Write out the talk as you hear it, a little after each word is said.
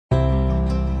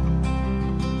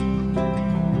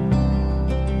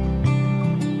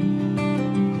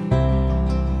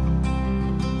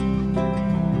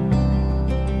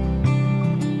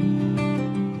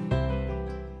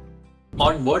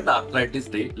On World Arthritis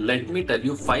Day, let me tell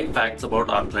you 5 facts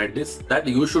about arthritis that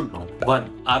you should know.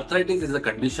 1. Arthritis is a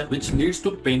condition which leads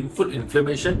to painful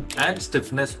inflammation and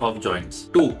stiffness of joints.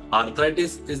 2.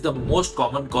 Arthritis is the most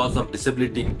common cause of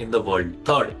disability in the world.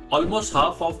 3rd, almost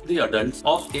half of the adults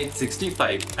of age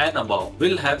 65 and above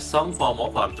will have some form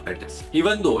of arthritis.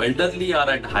 Even though elderly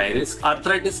are at high risk,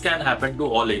 arthritis can happen to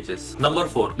all ages. Number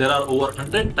 4, there are over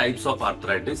 100 types of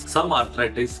arthritis. Some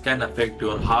arthritis can affect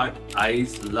your heart,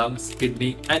 eyes, lungs,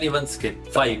 kidney, and even skin.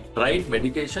 5. Right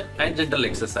medication and gentle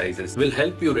exercises will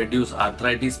help you reduce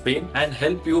arthritis pain and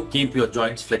help you keep your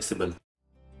joints flexible.